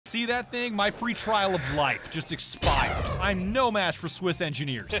See that thing? My free trial of life just expires. I'm no match for Swiss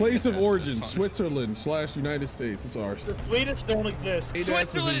engineers. Place of origin, Switzerland / United States. It's ours. The Swedish don't exist.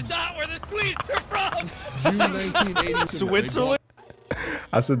 Switzerland is not where the Swedes are from! June 1980. Switzerland?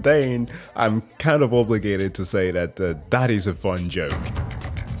 As a Dane, I'm kind of obligated to say that that is a fun joke.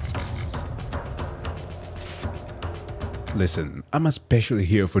 Listen, I'm especially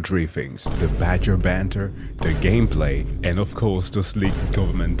here for three things: the Badger banter, the gameplay, and of course the leaked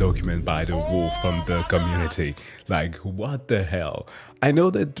government document by the wolf from the community. Like, what the hell? I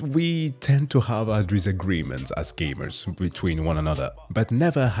know that we tend to have our disagreements as gamers between one another, but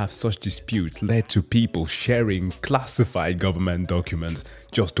never have such disputes led to people sharing classified government documents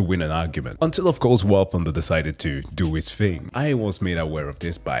just to win an argument. Until of course War Thunder decided to do its thing. I was made aware of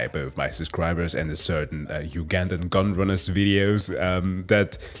this by both my subscribers and a certain Ugandan gun runners videos,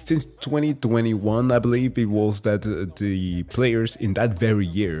 that since 2021 I believe it was, that the players in that very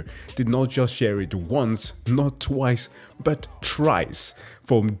year did not just share it once, not twice, but thrice,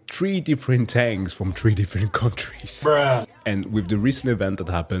 from 3 different tanks from 3 different countries. Bruh. And with the recent event that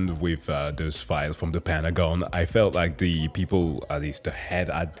happened with those files from the Pentagon, I felt like the people, at least the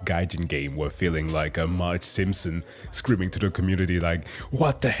head at Gaijin Game, were feeling like a Marge Simpson screaming to the community like,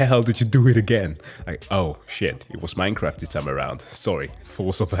 what the hell did you do it again? Like, oh shit, it was Minecraft this time around. Sorry,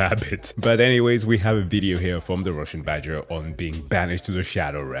 force of habit. But anyways, we have a video here from the Russian Badger on being banished to the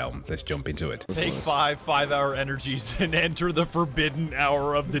Shadow Realm. Let's jump into it. Take 5 5-hour energies and enter the forbidden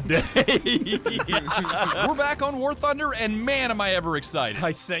hour of the day. We're back on War Thunder, and man, am I ever excited.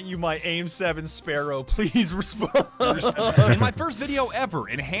 I sent you my AIM-7 Sparrow. Please respond. In my first video ever,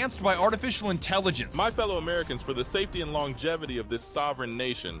 enhanced by artificial intelligence. My fellow Americans, for the safety and longevity of this sovereign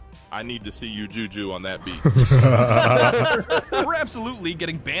nation, I need to see you juju on that beat. We're absolutely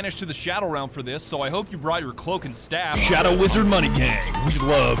getting banished to the Shadow Realm for this, so I hope you brought your cloak and staff. Shadow Wizard Money Gang. We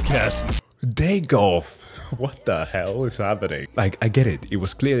love casting. Day off. What the hell is happening? Like, I get it. It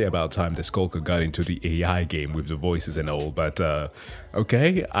was clearly about time the Skulker got into the AI game with the voices and all, but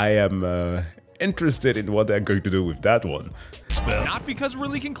okay, I am interested in what they're going to do with that one. Not because we're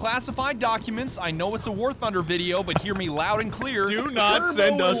leaking classified documents. I know it's a War Thunder video, but hear me loud and clear. Do not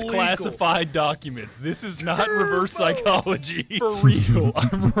send us classified documents. This is not reverse psychology. For real,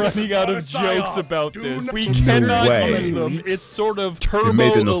 I'm running out of jokes about this. We cannot use them. It's sort of turbo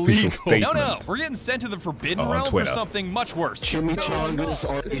made an illegal. official statement. No, we're getting sent to the Forbidden Realm for something much worse. Chimichangas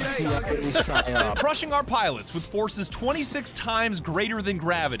are a CIA psyop. Crushing our pilots with forces 26 times greater than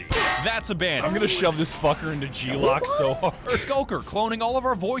gravity. That's a ban. I'm gonna shove this fucker into G-Lock so hard. Skulker cloning all of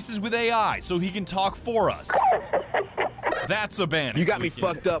our voices with AI so he can talk for us. That's a ban. You got me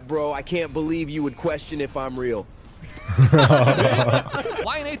fucked up, bro. I can't believe you would question if I'm real.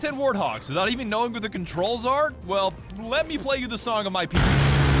 Flying A-10 Warthogs without even knowing what the controls are? Well, let me play you the song of my people.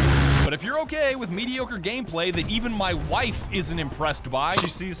 But if you're okay with mediocre gameplay that even my wife isn't impressed by,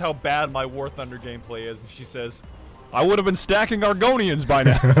 she sees how bad my War Thunder gameplay is and she says, I would have been stacking Argonians by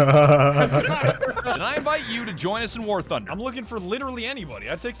now. And I invite you to join us in War Thunder. I'm looking for literally anybody.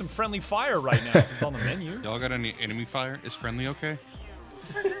 I'd take some friendly fire right now if it's on the menu. Y'all got any enemy fire? Is friendly okay?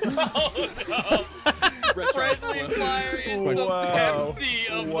 Oh no! Friendly fire is the Pepsi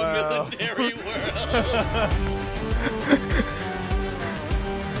of the military world.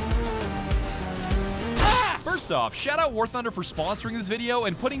 First off, shout out War Thunder for sponsoring this video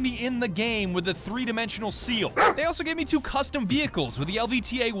and putting me in the game with a 3-dimensional seal. They also gave me 2 custom vehicles with the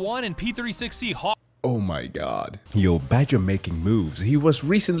LVTA-1 and P-36C Hawk. Oh my god. Yo, Badger making moves. He was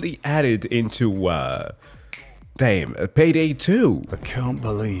recently added into, Payday 2. I can't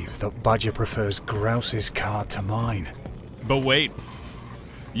believe that Badger prefers Grouse's car to mine. But wait,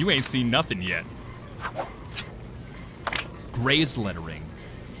 you ain't seen nothing yet. Gray's lettering,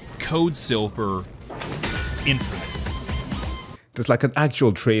 Code Silver, Infamous. There's like an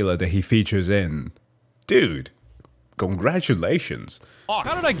actual trailer that he features in. Dude, congratulations.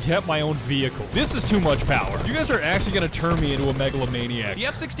 How did I get my own vehicle? This is too much power. You guys are actually gonna turn me into a megalomaniac. The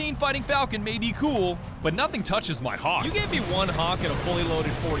F-16 Fighting Falcon may be cool, but nothing touches my Hawk. You gave me one Hawk and a fully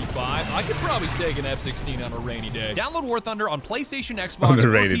loaded 45. I could probably take an F-16 on a rainy day. Download War Thunder on PlayStation, Xbox,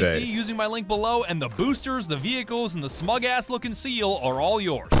 or PC using my link below, and the boosters, the vehicles, and the smug-ass looking seal are all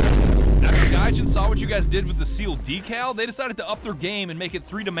yours. After Gaijin saw what you guys did with the seal decal, they decided to up their game and make it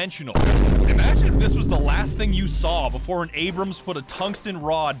 3-dimensional. Imagine if this was the last thing you saw before an Abrams put a tungsten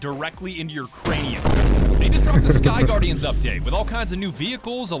rod directly into your cranium. They just dropped the Sky Guardians update with all kinds of new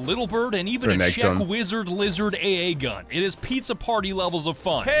vehicles, a Little Bird, and even a Czech Wizard Lizard AA gun. It is pizza party levels of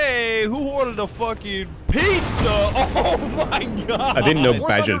fun. Hey, who ordered a fucking pizza! Oh my god! I didn't know War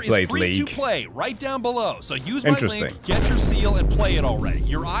Badger Thunder played is free League. to play right down below. So use my Interesting. link, get your seal, and play it already.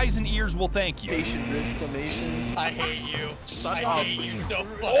 Your eyes and ears will thank you. Exclamation. I hate you. I hate you so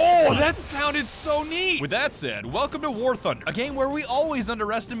much. Oh, that sounded so neat! With that said, welcome to War Thunder, a game where we always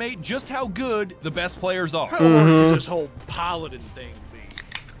underestimate just how good the best players are. How hard does this whole piloting thing be?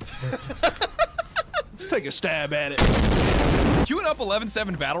 Let's take a stab at it. Queuing up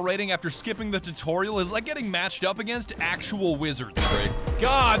 11-7 battle rating after skipping the tutorial is like getting matched up against actual wizards.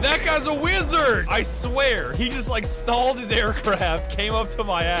 God, that guy's a wizard! I swear, he just like stalled his aircraft, came up to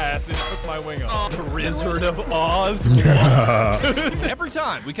my ass, and took my wing off. The Wizard of Oz. Every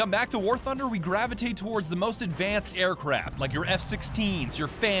time we come back to War Thunder, we gravitate towards the most advanced aircraft, like your F-16s, your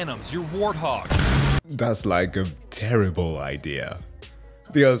Phantoms, your Warthogs. That's like a terrible idea.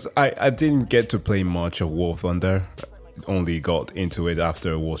 Because I didn't get to play much of War Thunder. Only got into it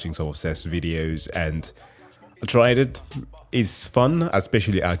after watching some of Seth's videos and I tried it. It's fun,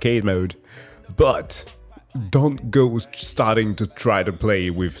 especially arcade mode, but don't go starting to try to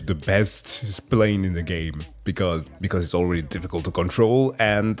play with the best plane in the game because it's already difficult to control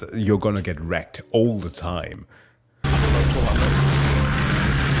and you're gonna get wrecked all the time.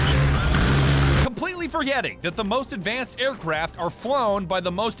 Completely forgetting that the most advanced aircraft are flown by the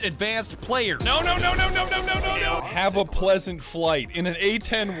most advanced players. No. Have a pleasant flight. In an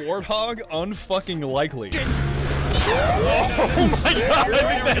A-10 Warthog, unfucking likely. Oh my god, I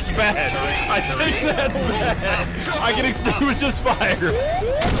think that's bad. I think that's bad. I can extinguish this fire.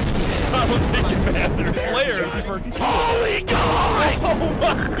 I'm a big panther. Flares for polygons! Oh my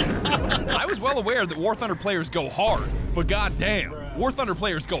god. I was well aware that War Thunder players go hard, but goddamn. War Thunder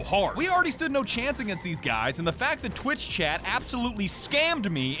players go hard. We already stood no chance against these guys, and the fact that Twitch chat absolutely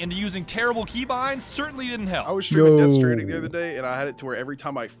scammed me into using terrible keybinds certainly didn't help. I was streaming Death Stranding the other day, and I had it to where every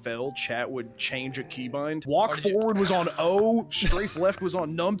time I fell, chat would change a keybind. Walk forward was on O, strafe left was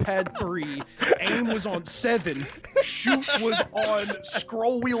on numpad 3, aim was on 7, shoot was on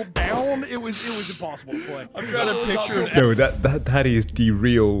scroll wheel down. It was impossible to play. I'm trying to picture it. No, that is the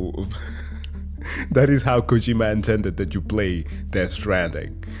real... That is how Kojima intended that you play Death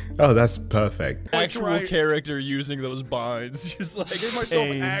Stranding. Oh, that's perfect. Actual character using those binds. Just like, I gave myself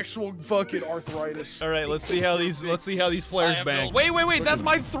actual fucking arthritis. All right, let's see how these flares bang. Wait, that's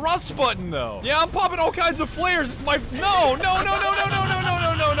my thrust button though. Yeah, I'm popping all kinds of flares. It's my no.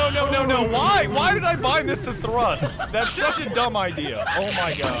 Why did I bind this to thrust? That's such a dumb idea. Oh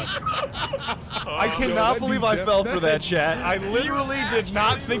my god. I cannot believe I fell for that, chat. I literally did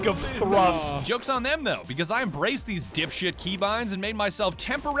not think of thrust. Joke's on them though, because I embraced these dipshit keybinds and made myself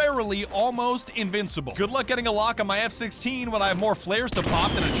temporarily almost invincible. Good luck getting a lock on my F-16 when I have more flares to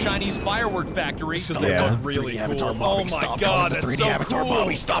pop than a Chinese firework factory, because they look really cool. Oh my god, that's so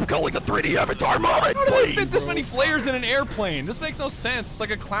cool. Stop calling the 3D Avatar mommy, How do they fit this many flares in an airplane? This makes no sense. It's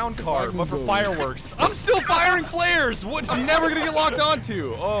like a clown car, but for fireworks. I'm still firing flares! What? I'm never gonna get locked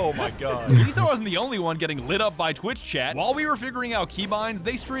onto. Oh my god. At least I wasn't the only one getting lit up by Twitch chat. While we were figuring out keybinds,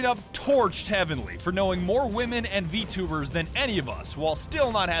 they straight up torched Heavenly for knowing more women and VTubers than any of us, while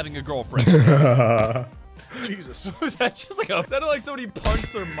still not having a girlfriend. Jesus. Was that just like a, sounded like somebody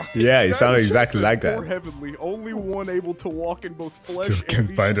punched their mic? Yeah, it sounded exactly like that. Poor Heavenly, only one able to walk in both flesh Still and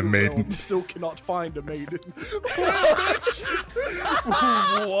can't find a VTuber maiden. realm, still cannot find a maiden.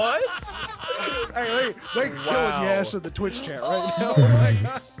 What? Hey, they're killing your ass in the Twitch chat right now. Oh my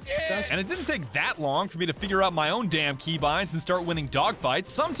god. And it didn't take that long for me to figure out my own damn keybinds and start winning dogfights.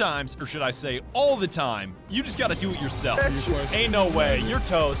 Sometimes, or should I say all the time, you just gotta do it yourself. Ain't no way. You're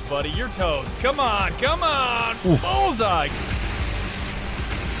toast, buddy. You're toast. Come on. Bullseye.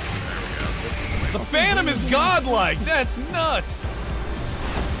 The Phantom is godlike. That's nuts.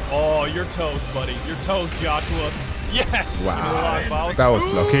 Oh, you're toast, buddy. You're toast, Joshua. Yes. Wow. That was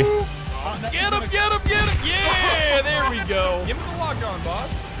lucky. Get him. Yeah, there we go. Give him the lock on, boss.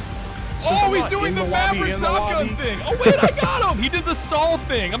 Oh, he's doing the Maverick Top Gun thing. Oh, wait, I got him. He did the stall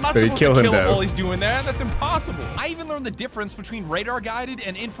thing. I'm not supposed to kill him while he's doing that. That's impossible. I even learned the difference between radar-guided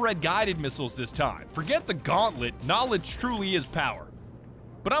and infrared-guided missiles this time. Forget the gauntlet. Knowledge truly is power.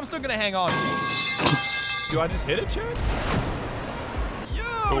 But I'm still going to hang on. Do I just hit it, Chad?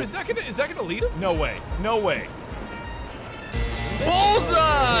 Yo, is that gonna lead him? No way.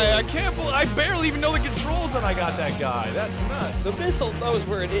 Bullseye! I can't believe I barely even know the controls and I got that guy. That's nuts. The missile knows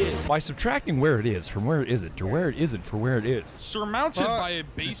where it is. By subtracting where it is from where it isn't, or where it isn't for where it is. Surmounted by a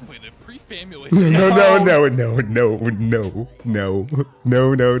base plate that pre-famulated. No.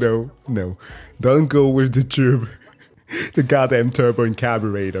 Don't go with the turbo. The goddamn turbo and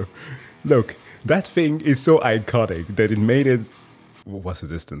carburetor. Look, that thing is so iconic that it made it... What's the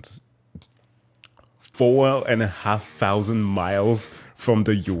distance? 4,500 miles from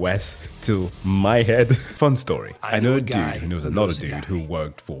the US to my head. Fun story. I know a dude who knows another dude who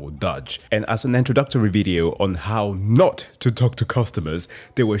worked for Dodge. And as an introductory video on how not to talk to customers,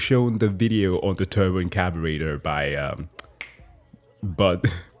 they were shown the video on the turbo and carburetor by Bud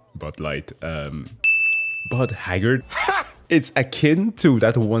Haggard. It's akin to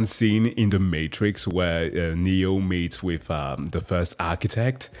that one scene in The Matrix where Neo meets with the first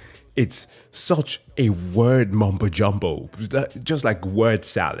architect. It's such a word mumbo jumbo, just like word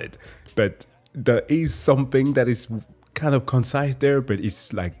salad. But there is something that is kind of concise there, but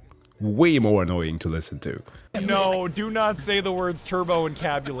it's like way more annoying to listen to. No, do not say the words turbo and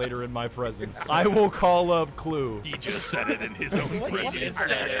cabulator in my presence. I will call up Clue. He just said it in his own presence.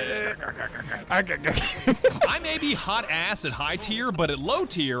 I may be hot ass at high tier, but at low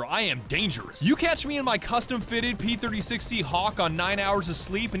tier, I am dangerous. You catch me in my custom-fitted P-36C Hawk on 9 hours of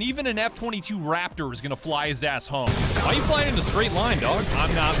sleep, and even an F-22 Raptor is gonna fly his ass home. Why are you flying in a straight line, dog?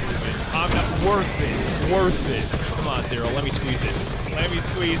 I'm not moving. I'm not worth it. Worth it. Come on, Zero. Let me squeeze it. Let me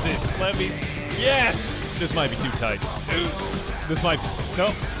squeeze it. Let me. Yes. This might be too tight. This might be.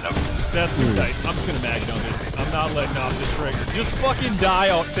 Nope. Nope. That's too tight. I'm just gonna mag dump it. I'm not letting off this trigger. Just fucking die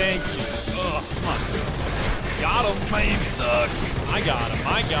out. Thank you. Ugh. Come on. Got him. My aim sucks. I got him.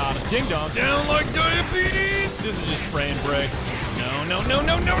 I got him. Ding dong. Down like diabetes. This is just spray and pray. No, no, no,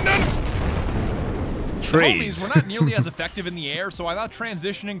 no, no, no. Trees. We're not nearly as effective in the air, so I thought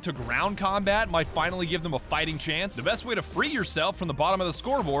transitioning to ground combat might finally give them a fighting chance. The best way to free yourself from the bottom of the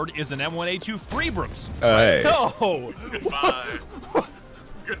scoreboard is an M1A2 Freebrooms. Hey. No! Goodbye.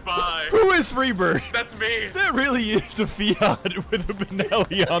 Goodbye. Who is Freebird? That's me. That really is a Fiat with a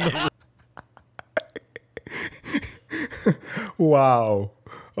Benelli on the roof. Wow.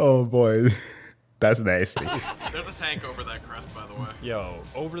 Oh boy. That's nasty. There's a tank over that crest, by the way. Yo,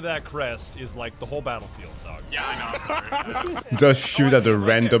 over that crest is like the whole battlefield, dog. Yeah, I know. I'm sorry. Just shoot at the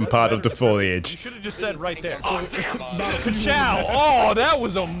random part of the You foliage. should have just said right there. Oh, damn. Ka-chow! Oh, that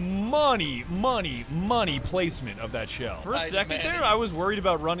was a money placement of that shell. For a second there, I was worried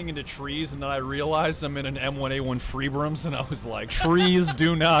about running into trees, and then I realized I'm in an M1A1 Freebrooms, and I was like, trees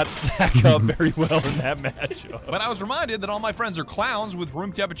do not stack up very well in that matchup. But I was reminded that all my friends are clowns with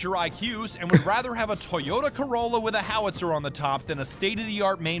room temperature IQs, and would rather have a Toyota Corolla with a howitzer on the top than a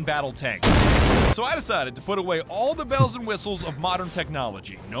state-of-the-art main battle tank. So I decided to put away all the bells and whistles of modern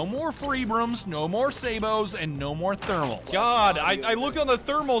technology. No more Freebrooms, no more Sabos, and no more thermals. God, I look on the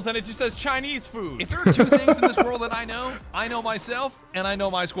thermals and it just says Chinese food. If there are two things in this world that I know myself and I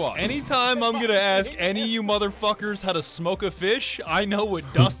know my squad. Anytime I'm gonna ask any of you motherfuckers how to smoke a fish, I know what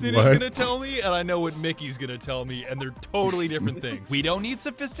Dustin is gonna tell me and I know what Mickey's gonna tell me, and they're totally different things. We don't need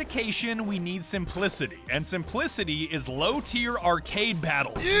sophistication, we need simplicity. And simplicity is low-tier arcade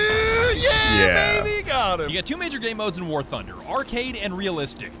battles. Yeah, baby, got him. You got two major game modes in War Thunder, arcade and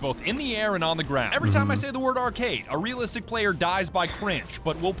realistic, both in the air and on the ground. Every time I say the word arcade, a realistic player dies by cringe,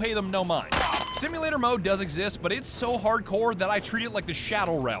 but we'll pay them no mind. Simulator mode does exist, but it's so hardcore that I treat it like the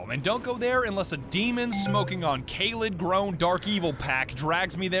Shadow Realm, and don't go there unless a demon smoking on Kaled-grown Dark Evil pack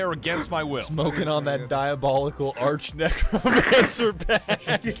drags me there against my will. Smoking on that diabolical Arch Necromancer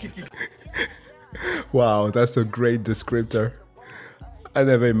pack. Wow, that's a great descriptor. I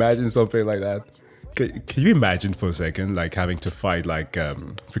never imagined something like that. Can you imagine for a second, like having to fight like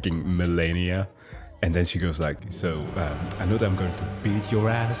freaking Melania, and then she goes like, so I know that I'm going to beat your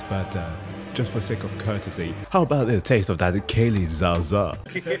ass, but just for sake of courtesy, how about a taste of that Kaylee Zaza?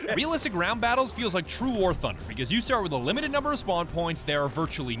 Realistic round battles feels like true War Thunder because you start with a limited number of spawn points, there are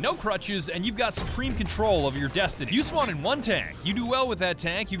virtually no crutches, and you've got supreme control of your destiny. You spawn in one tank. You do well with that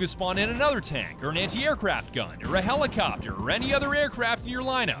tank, you can spawn in another tank, or an anti-aircraft gun, or a helicopter, or any other aircraft in your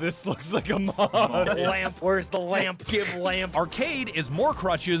lineup. This looks like a mod. Lamp, where's the lamp? Give lamp. Arcade is more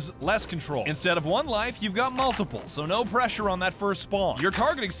crutches, less control. Instead of one life, you've got multiple, so no pressure on that first spawn. Your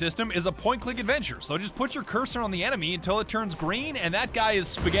targeting system is a point-click adventure, so just put your cursor on the enemy until it turns green, and that guy is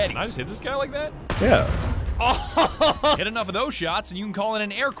spaghetti. Can I just hit this guy like that? Yeah. Oh, hit enough of those shots and you can call it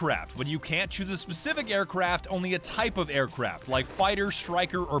an aircraft, but you can't choose a specific aircraft, only a type of aircraft, like fighter,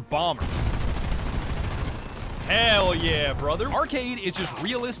 striker, or bomber. Hell yeah, brother. Arcade is just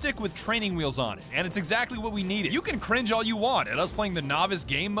realistic with training wheels on it, and it's exactly what we needed. You can cringe all you want at us playing the novice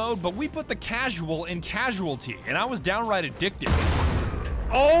game mode, but we put the casual in casualty, and I was downright addicted.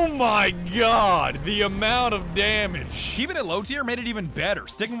 Oh my god, the amount of damage. Keeping it low tier made it even better,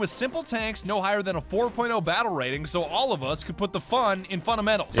 sticking with simple tanks no higher than a 4.0 battle rating so all of us could put the fun in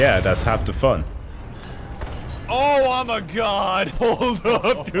fundamentals. Yeah, that's half the fun. Oh, I'm a god. Hold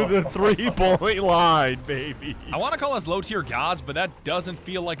up to the 3-point line, baby. I want to call us low-tier gods, but that doesn't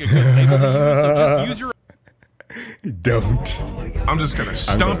feel like a good label to use, so just use your Don't. I'm just gonna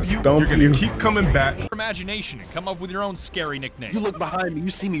stump you. Stomp You're gonna keep coming back. imagination and come up with your own scary nickname. You look behind me, you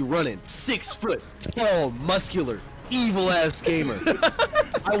see me running. 6 foot, tall, muscular, evil-ass gamer.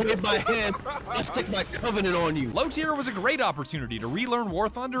 I wave my hand, I stick my covenant on you. Low tier was a great opportunity to relearn War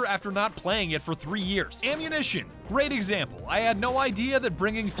Thunder after not playing it for 3 years. Ammunition, great example. I had no idea that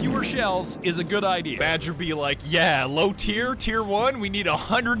bringing fewer shells is a good idea. Badger be like, yeah, low tier, tier 1, we need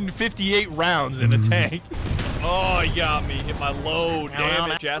 158 rounds in a tank. Oh, he got me. Hit my load.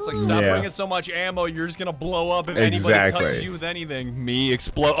 Damn it. Chat's like, stop bringing so much ammo. You're just going to blow up if anybody touches you with anything. Me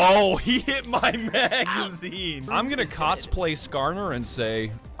explode. Oh, he hit my magazine. I'm going to cosplay Skarner and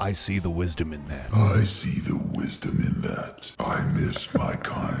say, I see the wisdom in that. I see the wisdom in that. I miss my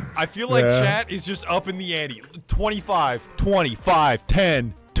kind. I feel like chat is just up in the ante. 25, 25,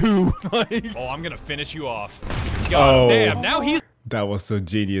 10, 2. Oh, I'm going to finish you off. God damn. Now he's... That was so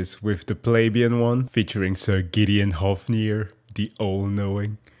genius with the plebeian one featuring Sir Gideon Hofnir, the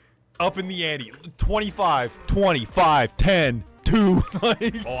all-knowing. Up in the ante. 25, 25, 10, 2.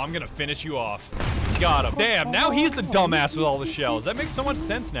 Oh, I'm gonna finish you off. Got him. Damn, now he's the dumbass with all the shells. That makes so much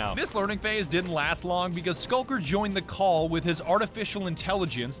sense now. This learning phase didn't last long because Skulker joined the call with his artificial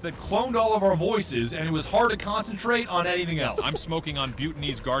intelligence that cloned all of our voices, and it was hard to concentrate on anything else. I'm smoking on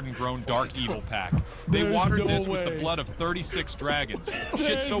Butany's garden-grown dark evil pack. They watered this with the blood of 36 dragons.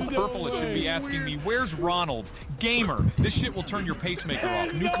 Shit's so purple it should be asking me, where's Ronald? Gamer, this shit will turn your pacemaker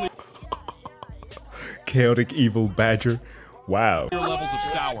off. Nuclear Chaotic evil badger. Wow. levels of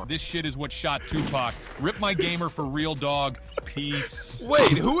sour. This shit is what shot Tupac. Rip my gamer for real, dog. Peace.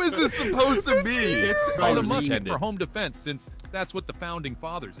 Wait, who is this supposed to be? It's called a musket for home defense, since that's what the founding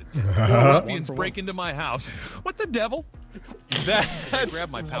fathers intended. Ruffians break into my house. What the devil? That's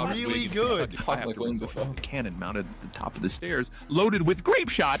grab my powder really good. I have to resort to a cannon mounted at the top of the stairs, loaded with grape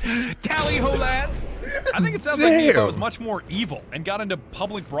shot. Tally ho, lad! I think it sounds like me if I was much more evil and got into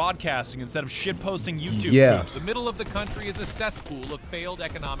public broadcasting instead of shitposting YouTube clips. The middle of the country is a cesspool of failed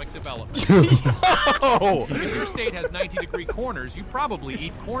economic development. If your state has 90-degree corners, you probably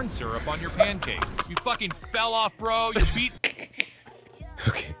eat corn syrup on your pancakes. You fucking fell off, bro. Your beats.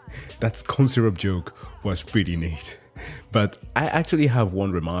 Okay, that corn syrup joke was pretty neat. But I actually have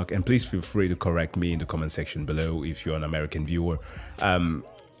one remark, and please feel free to correct me in the comment section below if you're an American viewer.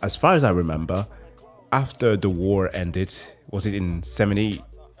 As far as I remember, after the war ended, was it in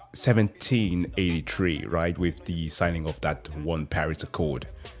 1783, right, with the signing of that one Paris Accord,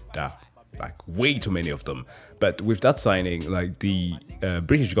 like way too many of them. But with that signing, like the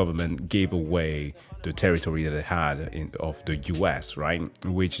British government gave away the territory that it had of the US, right,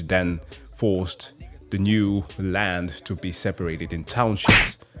 which then forced the new land to be separated in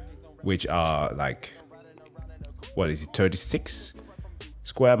townships, which are like, what is it, 36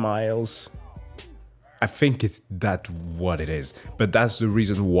 square miles? I think it's what it is, but that's the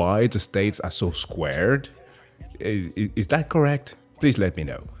reason why the states are so squared. Is that correct? Please let me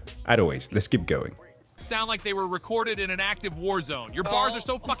know. Otherwise, let's keep going. Sound like they were recorded in an active war zone. Your bars are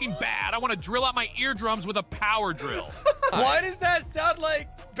so fucking bad. I want to drill out my eardrums with a power drill. Why does that sound like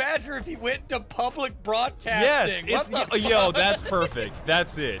Badger if he went to public broadcasting? Yes, yo, that's perfect.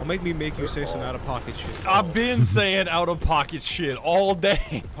 That's it. Don't make me make you say some out-of-pocket shit. I've been saying out-of-pocket shit all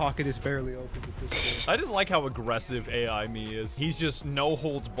day. Pocket is barely open at this point. I just like how aggressive AI me is. He's just no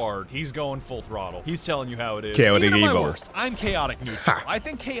holds barred. He's going full throttle. He's telling you how it is. Chaotic Even at my evil. worst, I'm chaotic neutral. I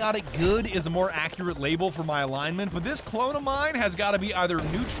think chaotic good is a more accurate label for my alignment, but this clone of mine has got to be either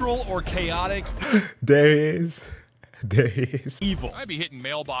neutral or chaotic. There he is. There he is. Evil. I'd be hitting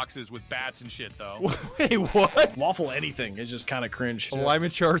mailboxes with bats and shit, though. Wait, what? Lawful anything is just kind of cringe.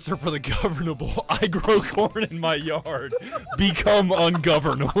 Alignment charts are for the governable. I grow corn in my yard. Become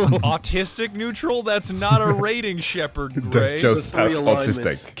ungovernable. Autistic neutral? That's not a rating, Shepherd Gray. That's just The three autistic.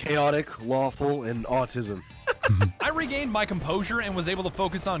 alignments, chaotic, lawful, and autism. I regained my composure and was able to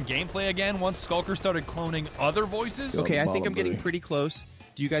focus on gameplay again once Skulker started cloning other voices. Okay, I think I'm getting pretty close.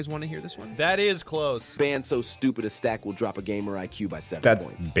 Do you guys want to hear this one? That is close. Band so stupid a stack will drop a gamer IQ by 7 That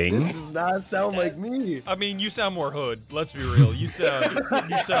points. Bing? This does not sound like me. I mean, you sound more hood. Let's be real. You sound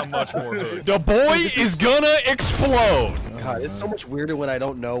much more hood. The boy is gonna explode. God, it's so much weirder when I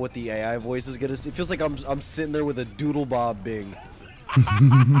don't know what the AI voice is gonna. It feels like I'm sitting there with a Doodle Bob Bing.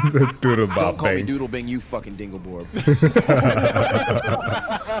 The Doodle Bob Don't call me Bing. Doodle Bing, you fucking Dingleborb.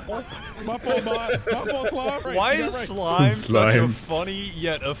 My fault, Slime. Why is Slime such a Slime. funny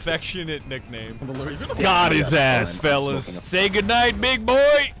yet affectionate nickname? Got his ass, fellas. Say goodnight, big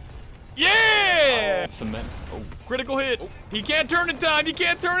boy. Yeah! Cement. Oh. Critical hit. He can't turn in time. You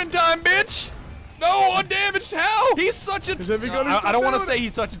can't turn in time, bitch. No, undamaged. How? He's such a. I don't want to say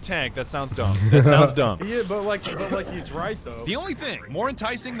he's such a tank. That sounds dumb. That sounds dumb. Yeah, but like he's right though. The only thing more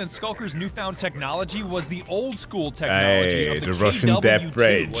enticing than Skulker's newfound technology was the old school technology of the Russian depth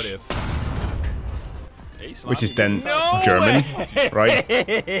range. What if? Which is then German, right?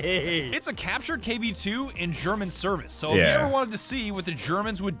 It's a captured KV-2 in German service. So if you ever wanted to see what the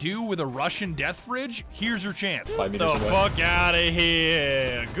Germans would do with a Russian death fridge, here's your chance. 5 meters the away. fuck out of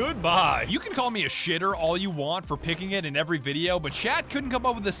here. Goodbye. You can call me a shitter all you want for picking it in every video, but chat couldn't come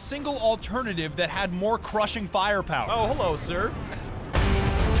up with a single alternative that had more crushing firepower. Oh, hello, sir.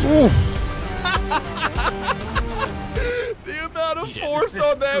 The amount of force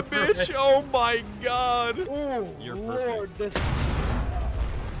on that bitch, oh my god. Oh, You're Lord, this...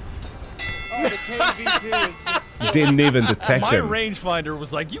 Oh, the KV-2 is just... Didn't even detect My him. rangefinder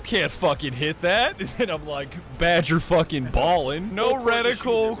was like, you can't fucking hit that. And I'm like, Badger fucking balling. No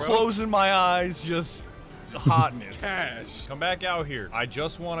reticle, closing my eyes, just hotness. Cash. Come back out here. I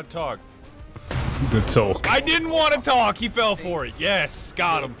just want to talk. The talk. I didn't want to talk. He fell for it. Yes,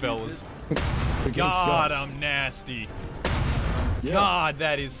 got him, fellas. God, I'm nasty. God,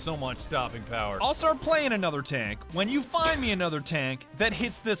 that is so much stopping power. I'll start playing another tank when you find me another tank that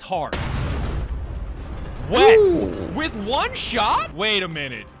hits this hard. Wet. With one shot? Wait a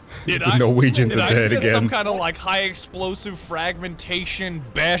minute. Did The Norwegians are dead get some again. kind of like high explosive fragmentation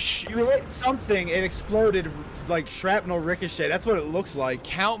besh? You hit something, it exploded like shrapnel ricochet. That's what it looks like.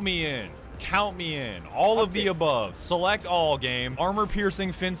 Count me in. Count me in. All of the above. Select all, game. Armor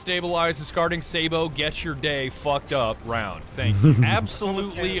piercing, fin stabilized, discarding Sabo, get your day fucked up round. Thank you.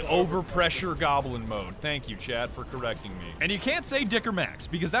 Absolutely overpressure goblin mode. Thank you, Chad, for correcting me. And you can't say Dicker Max,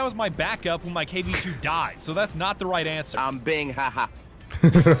 because that was my backup when my KV-2 died, so that's not the right answer. I'm Bing, haha.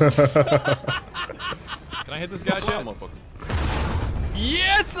 Can I hit this guy, Chad?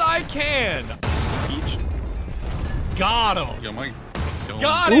 Yes, I can! Got him! Yo, Mike.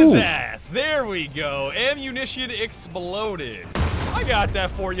 Got his ass! There we go. Ammunition exploded. I got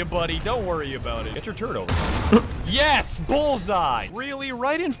that for you, buddy. Don't worry about it. Get your turtle. Yes! Bullseye! Really?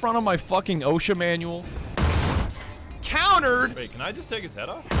 Right in front of my fucking OSHA manual? Countered! Wait, can I just take his head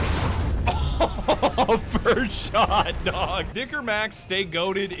off? Oh, first shot, dog. Dicker Max, stay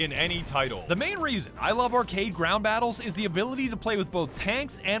goated in any title. The main reason I love arcade ground battles is the ability to play with both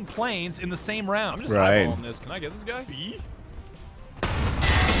tanks and planes in the same round. I'm just eyeballing this. Can I get this guy? B?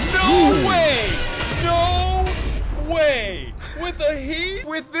 No way! No way! With a heat?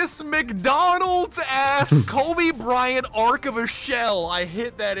 With this McDonald's ass Kobe Bryant arc of a shell, I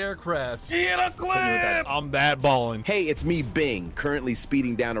hit that aircraft. Get a clip! I'm that balling. Hey, it's me, Bing, currently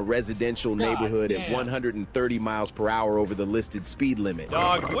speeding down a residential neighborhood at 130 miles per hour over the listed speed limit.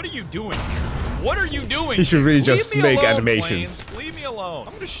 Dog, what are you doing here? What are you doing? He should really just Leave me make alone, animations. Planes. Leave me alone.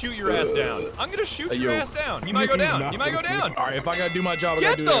 I'm gonna shoot your ass down. I'm gonna shoot your ass down. You might go down. You might go down. All right, if I gotta do my job, I Get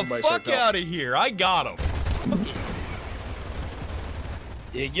gotta do the everybody fuck out of here. I got him.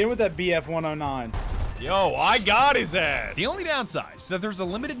 Yeah, get in with that BF 109. Yo, I got his ass. The only downside is that there's a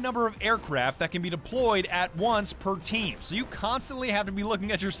limited number of aircraft that can be deployed at once per team. So you constantly have to be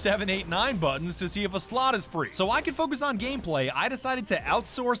looking at your 7, 8, 9 buttons to see if a slot is free. So I can focus on gameplay. I decided to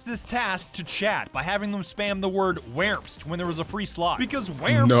outsource this task to chat by having them spam the word "whermst" when there was a free slot. Because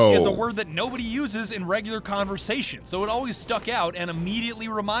 "whermst" is a word that nobody uses in regular conversation. So it always stuck out and immediately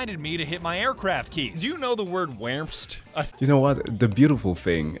reminded me to hit my aircraft keys. Do you know the word "whermst"? You know what? The beautiful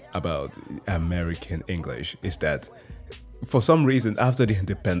thing about American English is that for some reason after the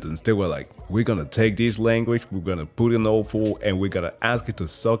independence, they were like, we're gonna take this language, we're gonna put in all full, and we're gonna ask it to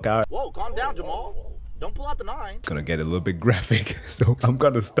suck out. Whoa, calm down, Jamal. Don't pull out the 9. Gonna get a little bit graphic, so I'm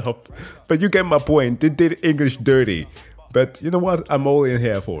gonna stop. But you get my point. They did English dirty. But you know what? I'm all in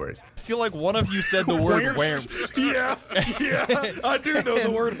here for it. I feel like one of you said the word "whermst." Yeah, I do know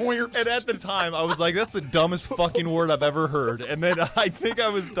the word "whermst." And at the time, I was like, that's the dumbest fucking word I've ever heard. And then I think I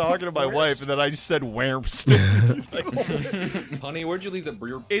was talking to my wife, and then I just said "whermst." Honey, where'd you leave the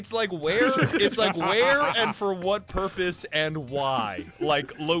beer? It's like where, and for what purpose and why.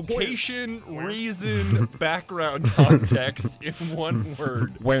 Like location, reason, background context in one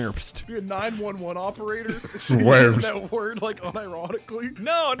word. Whermst. You're a 911 operator. Whermst. That word like unironically.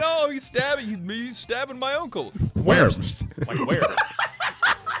 No, he's stabbing my uncle. Whermst. Like where?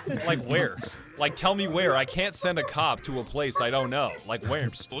 Like where? Like tell me where. I can't send a cop to a place I don't know. Like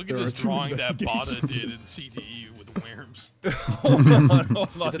whermst. Look at this drawing that Bada did in CTE with whermst. Hold on.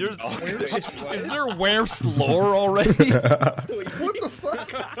 Is there whermst lore already? What the fuck?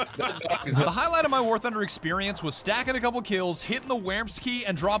 The highlight of my War Thunder experience was stacking a couple kills, hitting the Wurmst key,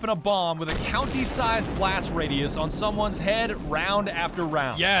 and dropping a bomb with a county-sized blast radius on someone's head round after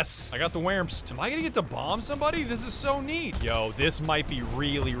round. Yes, I got the Wurmst. Am I gonna get to bomb somebody? This is so neat. Yo, this might be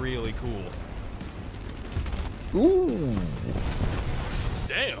really, really cool. Ooh.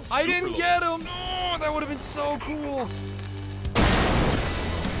 Damn. I didn't get him. No, that would have been so cool.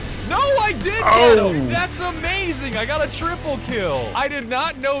 No, I did get him! That's amazing! I got a triple kill! I did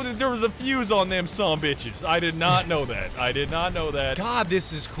not know that there was a fuse on them sumbitches. I did not know that. I did not know that. God,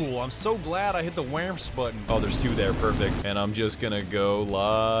 this is cool. I'm so glad I hit the Wurmst button. Oh, there's two there. Perfect. And I'm just gonna go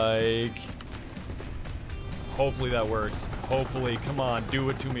like... Hopefully that works. Hopefully. Come on. Do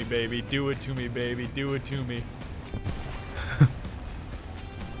it to me, baby. Do it to me, baby. Do it to me.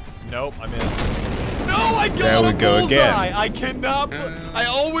 Nope, I missed. No, I got there we go again. I cannot. I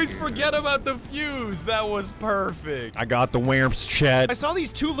always forget about the fuse. That was perfect. I got the Wurmst, chat. I saw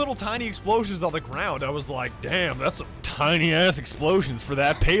these two little tiny explosions on the ground. I was like, damn, that's some tiny ass explosions for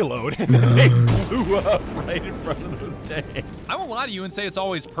that payload. And they blew up right in front of those tanks. I won't lie to you and say it's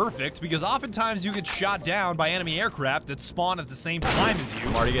always perfect because oftentimes you get shot down by enemy aircraft that spawn at the same time as you.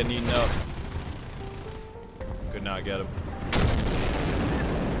 I'm already getting eaten up. Could not get him.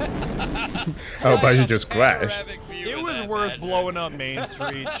 Oh, but you just crashed. It was worth blowing up Main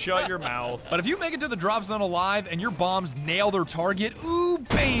Street. Shut your mouth. But if you make it to the drop zone alive and your bombs nail their target, ooh,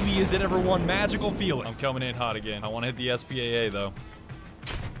 baby, is it ever one magical feeling. I'm coming in hot again. I want to hit the SPAA, though.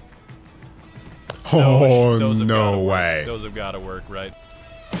 Oh, no way. Those have got to work, right?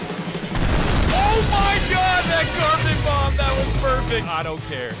 Oh my god, that carbon bomb, that was perfect. I don't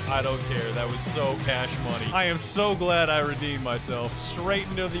care. I don't care. That was so cash money. I am so glad I redeemed myself. Straight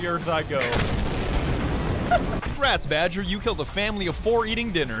into the earth I go. Congrats, Badger. You killed a family of 4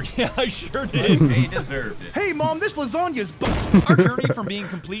 eating dinner. Yeah, I sure did. They deserved it. Hey, Mom, this lasagna's Our journey from being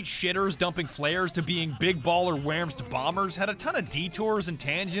complete shitters dumping flares to being big baller Wurmst bombers had a ton of detours and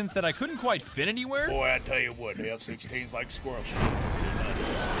tangents that I couldn't quite fit anywhere. Boy, I tell you what, the F-16's like squirrel shit.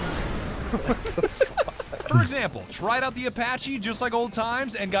 For example, tried out the Apache just like old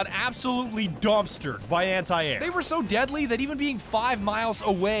times and got absolutely dumpstered by anti-air. They were so deadly that even being 5 miles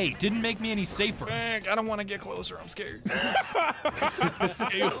away didn't make me any safer. Heck, I don't want to get closer. I'm scared. Look how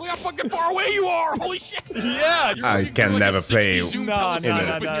fucking far away you are. Holy shit. Yeah. I can never play in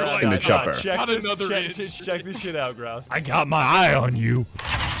the chopper. Check this shit out, Grouse. I got my eye on you.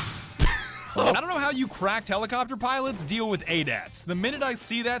 I don't know how you cracked helicopter pilots deal with ADATs. The minute I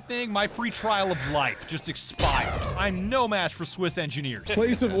see that thing, my free trial of life just expires. I'm no match for Swiss engineers.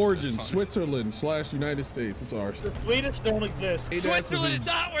 Place of origin, Switzerland / United States. It's ours. The Swedish don't exist. Switzerland is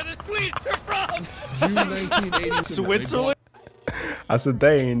not where the Swedes are from! June 1980. Switzerland? As a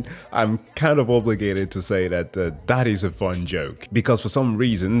Dane, I'm kind of obligated to say that that is a fun joke. Because for some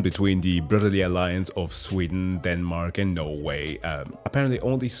reason, between the brotherly alliance of Sweden, Denmark and Norway, apparently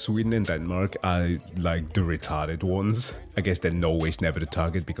only Sweden and Denmark are like the retarded ones. I guess that Norway's never the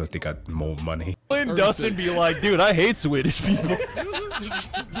target because they got more money. And Dustin be like, dude, I hate Swedish people.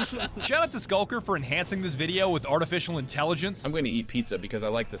 Shout out to Skulker for enhancing this video with artificial intelligence. I'm going to eat pizza because I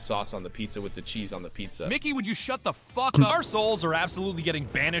like the sauce on the pizza with the cheese on the pizza. Mickey, would you shut the fuck up? Our souls are absolutely getting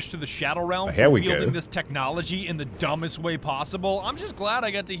banished to the Shadow Realm Here for we wielding go. this technology in the dumbest way possible. I'm just glad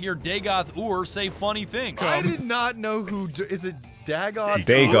I got to hear Dagoth Ur say funny things. I did not know who... Is it Dagoth?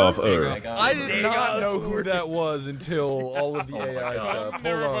 Dagoth Ur. I did not know who that was until all of the AI stuff.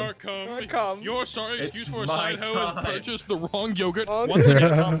 Hold on. Your sorry excuse for a side hoe has purchased the wrong yogurt. Once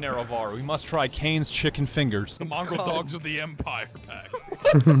again, I'm Narovar. We must try Kane's chicken fingers. The mongrel dogs of the Empire pack.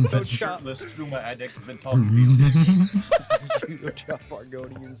 That shirtless Truma addict have been talking to You drop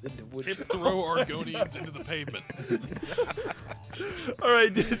Argonians into wood. Throw Argonians into the pavement. All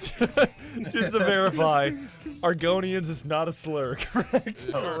right, just to verify, Argonians is not a slur,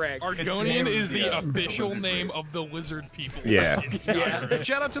 correct? Correct. Argonian is the official name of the lizard people. Yeah.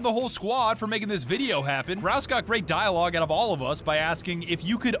 Shout out to the whole squad for making this video happen. Grouse got great dialogue out of all of us by asking, if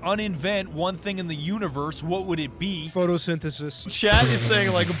you could uninvent one thing in the universe, what would it be? Photosynthesis. Chat is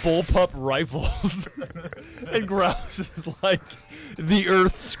saying like bullpup rifles. And Grouse is like the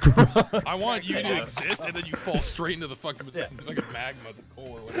Earth scrub. I want you to exist and then you fall straight into the fucking like a magma, the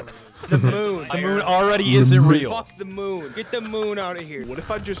core, whatever it is. The moon. The moon already isn't real. Fuck the moon. Get the moon out of here. What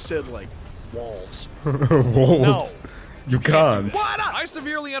if I just said, like, walls? Walls. No. You can't. Why not? I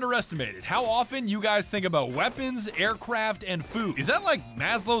severely underestimated how often you guys think about weapons, aircraft, and food. Is that like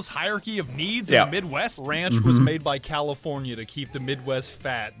Maslow's hierarchy of needs in the Midwest? Ranch was made by California to keep the Midwest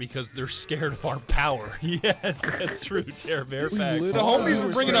fat because they're scared of our power. Yes, that's true, Terra Bear facts. The homies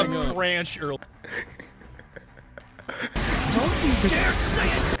were bringing up ranch earlier. You dare say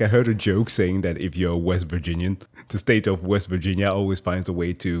it! I heard a joke saying that if you're a West Virginian, the state of West Virginia always finds a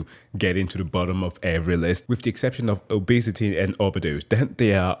way to get into the bottom of every list, with the exception of obesity and overdose. Then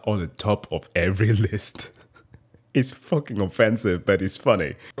they are on the top of every list. It's fucking offensive, but it's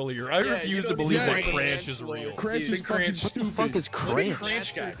funny. Earlier, I refuse to believe that Cranch is real. Cranch is fucking What the fuck is Cranch?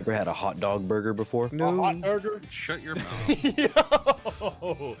 Cranch guy. Ever had a hot dog burger before? No. A hot burger? Shut your mouth.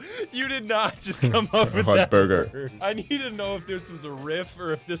 Yo, you did not just come up with Hot that burger. word. I need to know if this was a riff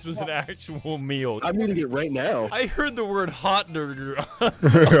or if this was an actual meal. I'm eating it right now. I heard the word hot burger.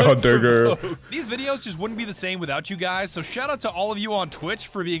 Hot burger. These videos just wouldn't be the same without you guys, so shout out to all of you on Twitch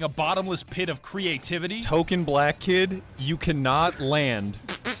for being a bottomless pit of creativity. Token black kid, you cannot land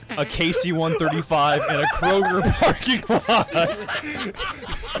a KC-135 in a Kroger parking lot.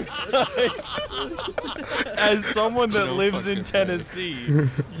 As someone that lives in Tennessee,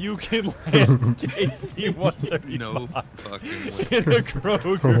 you can land KC-135 No fucking way. in a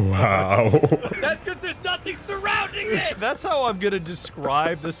Kroger. Wow. That's because there's nothing surrounding it! That's how I'm gonna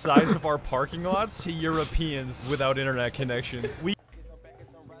describe the size of our parking lots to Europeans without internet connections.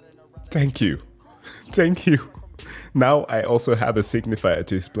 Thank you. Thank you. Now I also have a signifier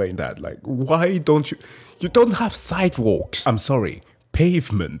to explain that. Like, why don't you don't have sidewalks? I'm sorry,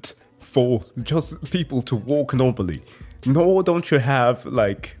 pavement for just people to walk normally. Nor don't you have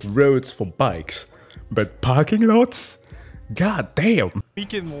like roads for bikes, but parking lots? God damn. We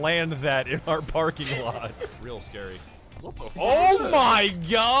can land that in our parking lots. Real scary. Oh my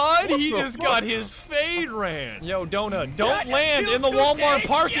god, he just got his fade ran. Yo, Donut, don't land in the Walmart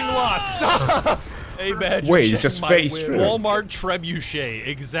parking lot. Stop. Hey, Badger. Wait, you just faced through. Walmart trebuchet.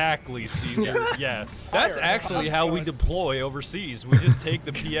 Exactly, Caesar. Yes. That's actually how we deploy overseas. We just take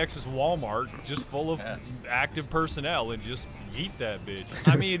the PX's Walmart, just full of active personnel, and just yeet that bitch.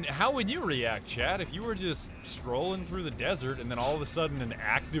 I mean, how would you react, Chad, if you were just strolling through the desert and then all of a sudden an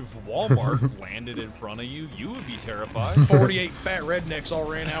active Walmart landed in front of you? You would be terrified. 48 fat rednecks all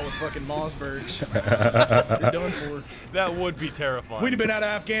ran out with fucking Mossbergs. They're done for. That would be terrifying. We'd have been out of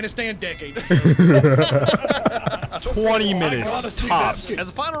Afghanistan decades. 20 minutes tops. As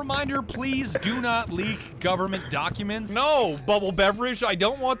a final reminder, please do not leak government documents. No, Bubble Beverage, I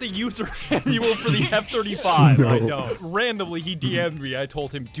don't want the user manual for the F-35. No. I don't. Randomly, he DM'd me. I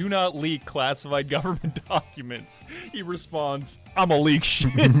told him, do not leak classified government documents. He responds, I'm a leak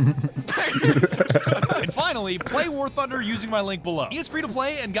shit. And finally, play War Thunder using my link below. It's free to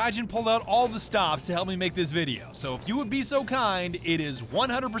play, and Gaijin pulled out all the stops to help me make this video. So if you would be so kind, it is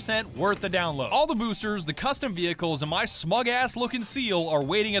 100% worth the download. All the boosters, the custom vehicles, and my smug-ass looking seal are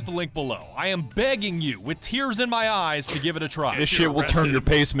waiting at the link below. I am begging you, with tears in my eyes, to give it a try. This shit will turn your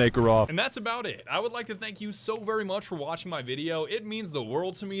pacemaker off. And that's about it. I would like to thank you so very much for watching my video. It means the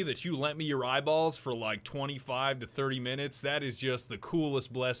world to me that you lent me your eyeballs for like 25 to 30 minutes. That is just the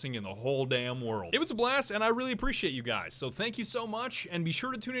coolest blessing in the whole damn world. It was a blast, and I really appreciate you guys. So thank you so much, and be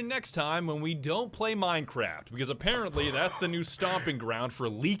sure to tune in next time when we don't play Minecraft, because apparently that's the new stomping ground for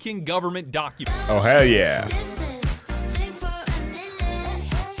leaking government documents. Oh, hell yeah.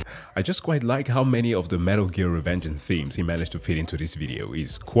 I just quite like how many of the Metal Gear Revengeance themes he managed to fit into this video.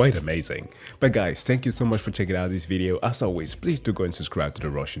 It's quite amazing. But guys, thank you so much for checking out this video. As always, please do go and subscribe to the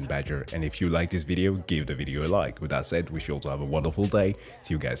Russian Badger. And if you like this video, give the video a like. With that said, wish you all to have a wonderful day.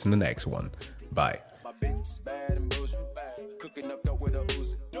 See you guys in the next one. Bye. My bitch is bad and bullshit. Cooking up dope with a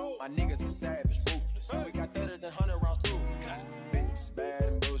Uzi. My niggas are savage, ruthless. We got 30s and 100 rounds too. Bitch is bad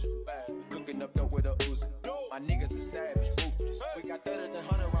and bullshit. Cooking up dope with a Uzi. My niggas are savage, ruthless. We got 30s and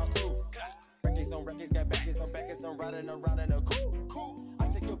 100 rounds too. Records on records, got backers on backers. I'm riding around in a coupe. I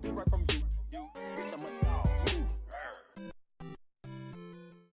take your bitch right from you.